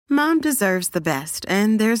Mom deserves the best,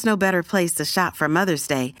 and there's no better place to shop for Mother's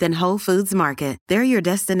Day than Whole Foods Market. They're your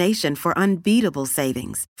destination for unbeatable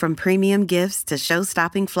savings, from premium gifts to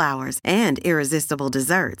show-stopping flowers and irresistible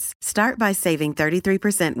desserts. Start by saving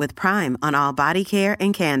 33% with Prime on all body care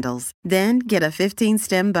and candles. Then get a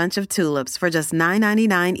 15-stem bunch of tulips for just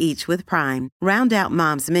 $9.99 each with Prime. Round out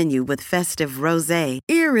Mom's menu with festive rosé,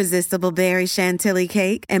 irresistible berry chantilly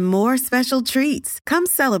cake, and more special treats. Come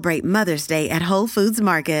celebrate Mother's Day at Whole Foods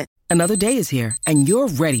Market. Another day is here, and you're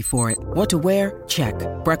ready for it. What to wear? Check.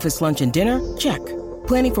 Breakfast, lunch, and dinner? Check.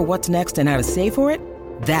 Planning for what's next and how to save for it?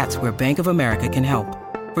 That's where Bank of America can help.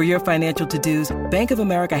 For your financial to-dos, Bank of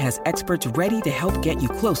America has experts ready to help get you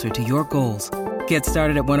closer to your goals. Get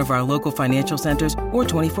started at one of our local financial centers or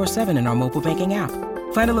 24/7 in our mobile banking app.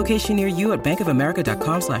 Find a location near you at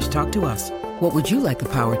bankofamerica.com/talktous. What would you like the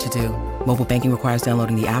power to do? Mobile banking requires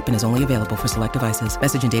downloading the app and is only available for select devices.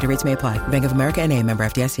 Message and data rates may apply. Bank of America N.A., member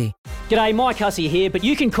FDIC. G'day, Mike Hussey here, but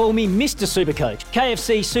you can call me Mr. Supercoach.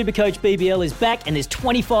 KFC Supercoach BBL is back and there's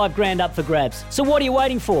 25 grand up for grabs. So what are you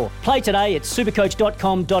waiting for? Play today at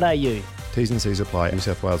supercoach.com.au. T's and C's apply. New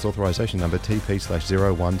South Wales authorisation number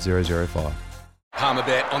TP/01005.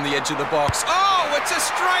 Palmerbet on the edge of the box. Oh, it's a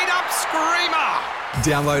straight-up screamer!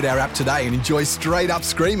 Download our app today and enjoy straight-up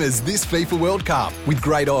screamers this FIFA World Cup with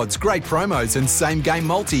great odds, great promos and same-game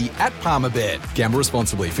multi at Palmerbet. Gamble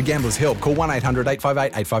responsibly. For Gamblers' Help, call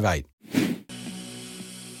 1-800-858-858.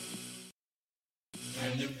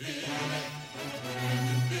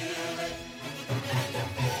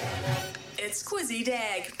 It's Quizzy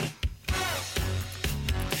Dag.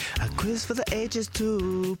 A quiz for the ages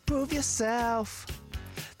to prove yourself.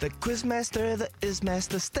 The quizmaster, the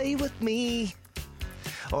ismaster, stay with me.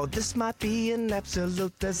 Or this might be an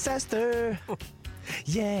absolute disaster.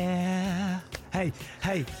 Yeah. Hey,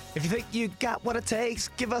 if you think you got what it takes,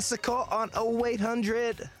 give us a call on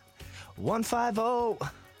 0800 150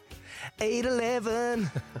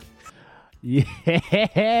 811.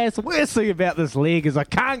 Yes, the worst thing about this leg is I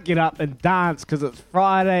can't get up and dance because it's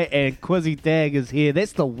Friday and Quizzy Dag is here.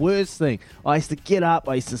 That's the worst thing. I used to get up,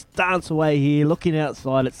 I used to dance away here, looking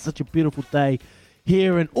outside. It's such a beautiful day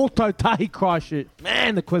here in Ototahi, Christchurch.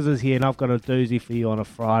 Man, the quiz is here and I've got a doozy for you on a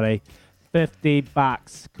Friday.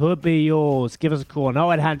 $50 could be yours. Give us a call on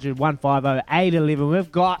 0800 150 811.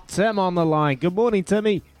 We've got Tim on the line. Good morning,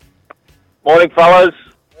 Timmy. Morning, fellas.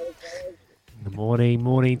 Good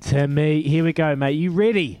morning, Timmy. Here we go, mate. You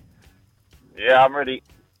ready? Yeah, I'm ready.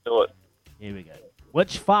 Do it. Here we go.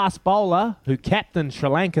 Which fast bowler who captained Sri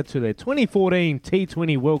Lanka to their 2014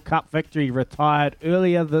 T20 World Cup victory retired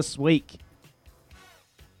earlier this week?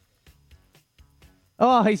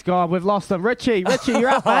 Oh, he's gone. We've lost him. Richie, you're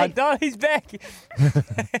up, mate. No, he's back.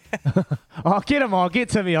 Oh, get him on. Get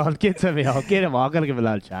Timmy on. Get him on. I've got to give him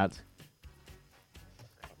another chance.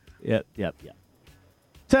 Yep.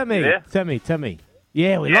 Timmy.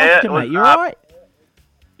 Yeah, we lost you, mate. You all right?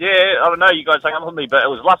 Yeah, I don't know. You guys hung up on me, but it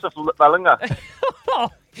was Lasse Valinga.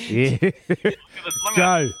 Yeah.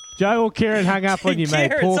 Joe or Kieran hung up on you,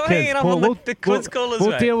 mate. Poor kids. We'll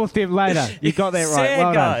deal with them later. You got that right.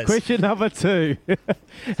 Well done. Question number 2.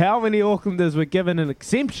 How many Aucklanders were given an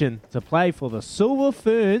exemption to play for the Silver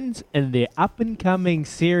Ferns in their up-and-coming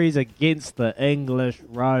series against the English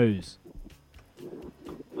Rose?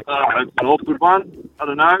 It's an awkward one. I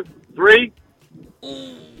don't know. 3?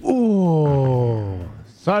 Ooh,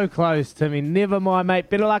 so close, Timmy. Never mind, mate.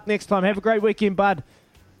 Better luck next time. Have a great weekend, bud.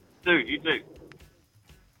 You too.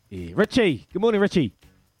 Yeah. Richie. Good morning, Richie.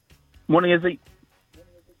 Morning, Izzy.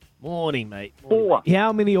 Morning, mate. 4.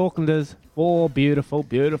 How many Aucklanders? 4. Beautiful.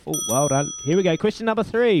 Well done. Here we go. Question number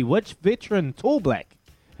 3. Which veteran Tall Black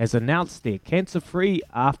has announced they're cancer-free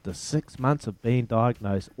after 6 months of being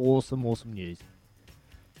diagnosed? Awesome news.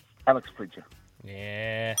 Alex Pritchard.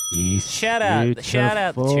 Yeah. Yes, Shout out the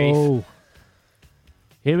Chief.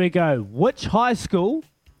 Here we go. Which high school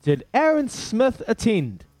did Aaron Smith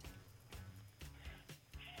attend?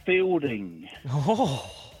 Fielding. Oh,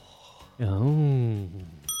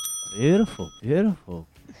 beautiful.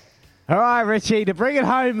 All right, Richie, to bring it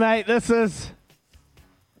home, mate, this is...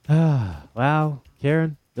 Well,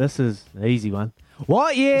 Kieran, this is an easy one.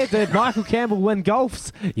 What year did Michael Campbell win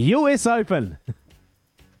golf's US Open?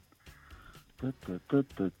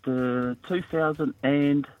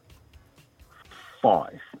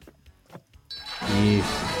 2005.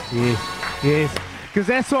 Yes. Because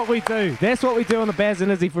that's what we do. That's what we do on the Baz and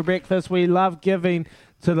Izzy for breakfast. We love giving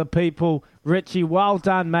to the people. Richie, well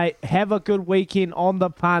done, mate. Have a good weekend on the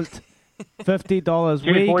punt. $50.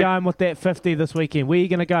 Where are you going with that 50 this weekend? Where are you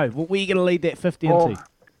going to go? What are you going to lead that 50 into?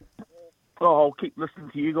 I'll keep listening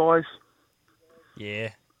to you guys.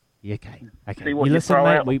 Yeah. Yeah, okay. See You what you listen, throw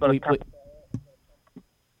mate. out. We've got a couple-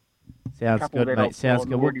 Sounds couple good, that mate. I'll- Sounds I'll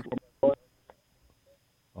good. already-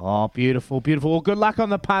 Oh, beautiful, beautiful. Well, good luck on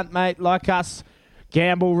the punt, mate. Like us,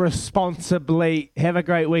 gamble responsibly. Have a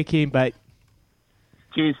great weekend, mate.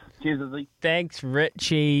 Cheers, Izzy. Thanks,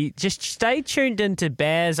 Richie. Just stay tuned into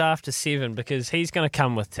Baz after 7 because he's going to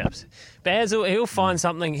come with tips. Baz, he'll find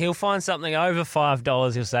something. He'll find something over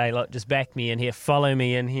 $5. He'll say, "Look, just back me in here. Follow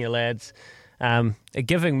me in here, lads." A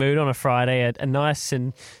giving mood on a Friday. A nice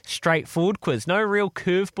and straightforward quiz. No real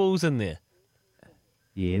curveballs in there.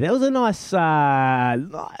 Yeah, that was a nice,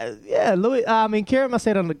 Louis. Kieran must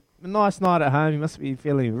have had a nice night at home. He must be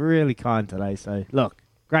feeling really kind today. So, look,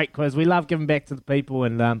 great quiz. We love giving back to the people,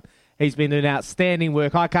 and he's been doing outstanding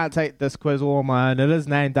work. I can't take this quiz all on my own. It is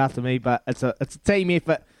named after me, but it's a team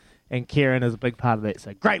effort, and Kieran is a big part of that.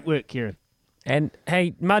 So, great work, Kieran. And,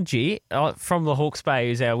 hey, Mudgee, from the Hawke's Bay,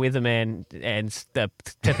 who's our weatherman and the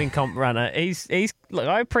tipping comp runner, he's look,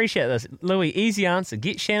 I appreciate this. Louis, easy answer.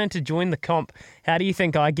 Get Shannon to join the comp. How do you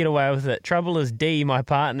think I get away with it? Trouble is D, my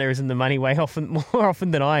partner, is in the money more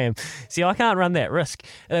often than I am. See, I can't run that risk.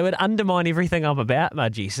 It would undermine everything I'm about,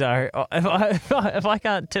 Mudgee. So if I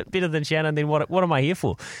can't tip better than Shannon, then what am I here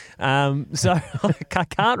for? So I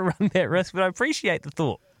can't run that risk, but I appreciate the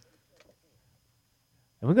thought.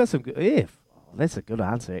 And we've got some good... Yeah, that's a good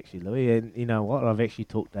answer, actually, Louis. And you know what? I've actually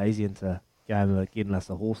talked Daisy into getting us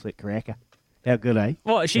a horse at Cracker. How good, eh?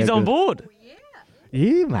 What? She's on board?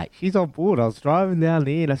 Yeah, mate. She's on board. I was driving down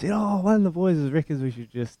there and I said, one of the boys reckons we should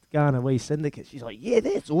just go on a wee syndicate. She's like, yeah,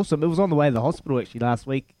 that's awesome. It was on the way to the hospital, actually, last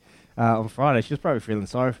week on Friday. She was probably feeling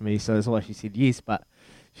sorry for me, so that's why she said yes. But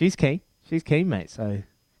she's keen. She's keen, mate. So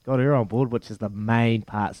got her on board, which is the main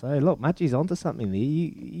part. So, look, Mudgee's onto something there.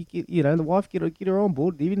 You get, the wife, get her on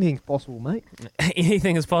board. Anything's possible, mate.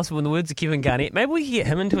 Anything is possible in the words of Kevin Garnett. Maybe we can get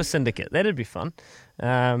him into a syndicate. That'd be fun.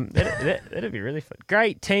 That'd be really fun.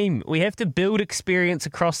 Great team. We have to build experience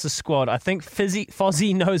across the squad. I think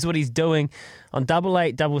Fozzie knows what he's doing. On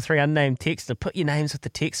 8833 unnamed text, to put your names with the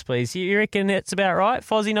text, please. You reckon that's about right?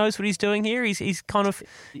 Fozzie knows what he's doing here. He's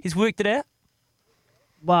worked it out.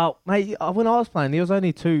 Well, mate, when I was playing, there was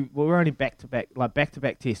only two. We were only back-to-back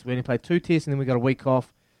tests. We only played 2 tests, and then we got a week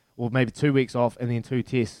off, or maybe 2 weeks off, and then 2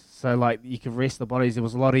 tests. So, you could rest the bodies. It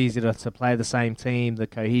was a lot easier to play the same team, the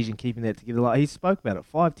cohesion, keeping that together. He spoke about it,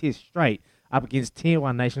 5 tests straight up against Tier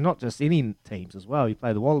 1 nation, not just any teams as well. You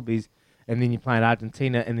play the Wallabies, and then you play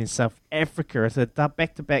Argentina, and then South Africa. It's a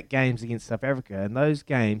back-to-back games against South Africa, and those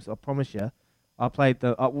games, I promise you,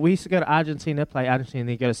 we used to go to Argentina, play Argentina, and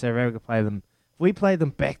then go to South Africa, play them. We played them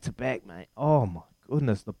back-to-back, mate. Oh, my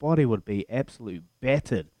goodness. The body would be absolutely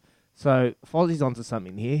battered. So, Fozzie's onto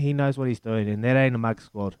something here. He knows what he's doing, and that ain't a mug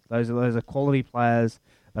squad. Those are quality players.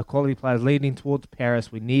 They're quality players leading towards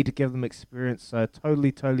Paris. We need to give them experience. So, totally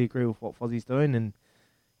agree with what Fozzie's doing. And,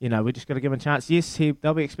 we just got to give him a chance. Yes,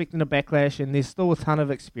 they'll be expecting a backlash, and there's still a ton of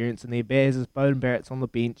experience in there. Bears is Bowden Barrett's on the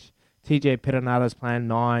bench. TJ Perenata's playing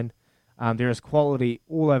 9. There is quality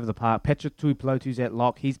all over the park. Patrick Tuipulotu's at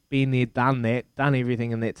lock. He's been there, done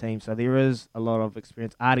everything in that team. So there is a lot of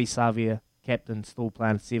experience. Artie Savia, captain, still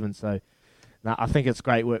playing 7. So I think it's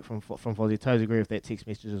great work from Fozzie. Totally agree with that text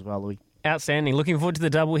message as well, Louis. Outstanding. Looking forward to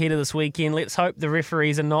the doubleheader this weekend. Let's hope the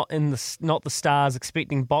referees are not the Stars,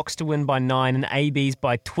 expecting Box to win by 9 and ABs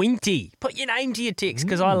by 20. Put your name to your text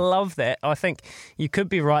because I love that. I think you could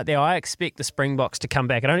be right there. I expect the Springboks to come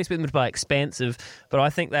back. I don't expect them to play expansive, but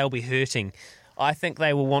I think they'll be hurting. I think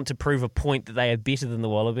they will want to prove a point that they are better than the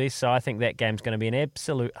Wallabies, so I think that game's going to be an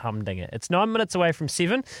absolute humdinger. It's 9 minutes away from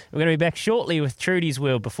 7. We're going to be back shortly with Trudy's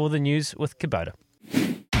World before the news with Kubota.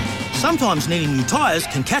 Sometimes needing new tyres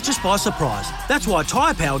can catch us by surprise. That's why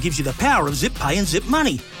Tyre Power gives you the power of Zip Pay and Zip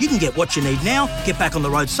Money. You can get what you need now, get back on the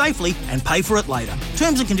road safely and pay for it later.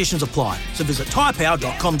 Terms and conditions apply. So visit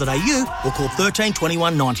tyrepower.com.au or call 13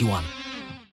 21 91.